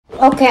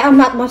Okay, I'm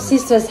at my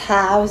sister's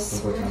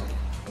house.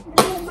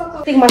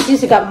 I think my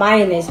sister got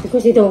mayonnaise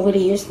because they don't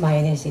really use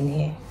mayonnaise in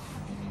here.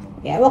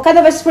 Yeah, what kind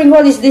of a spring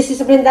roll is this,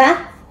 Sis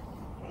Brenda?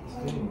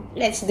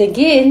 Let's dig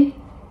in.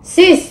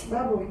 Sis,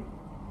 Baboy.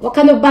 what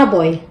kind of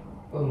baboy?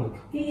 Oh my god.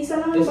 Iisa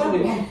lang There's ang only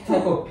baboy. one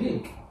type of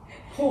pig.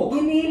 Pork.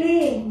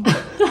 Giniling.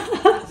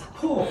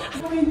 Pork.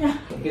 Baboy niya.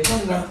 There's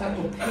only one type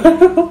of pig.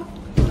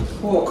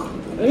 Pork.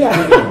 Yeah.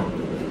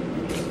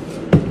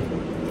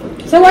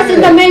 So what's in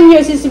the menu,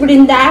 Sis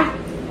Brenda?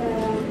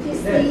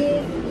 Cheese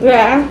stick.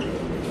 Yeah.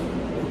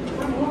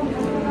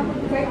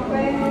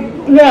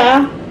 Kwek-kwek.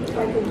 Yeah.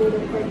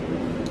 Kwek-kwek.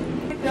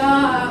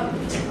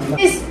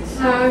 Sis,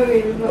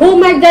 who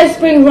made the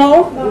spring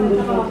roll?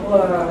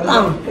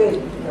 Oh,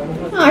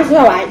 it's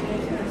alright.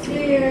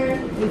 Here.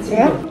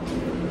 Yeah.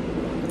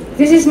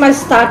 This is my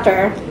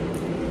starter.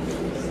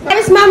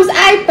 Where's Mom's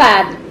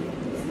iPad?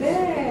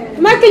 There.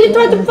 Mike, can you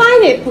try to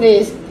find it,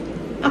 please?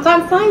 I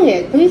can't find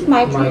it. Please,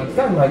 Mike. My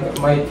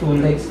two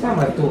legs,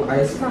 my two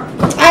eyes.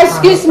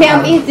 Excuse me,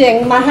 I'm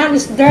eating. My hand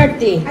is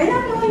dirty.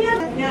 Ayan o,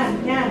 yan.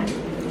 Yan, yan.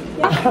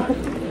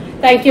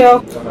 Thank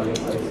you.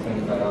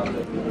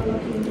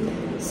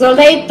 So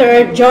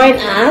later, join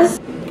us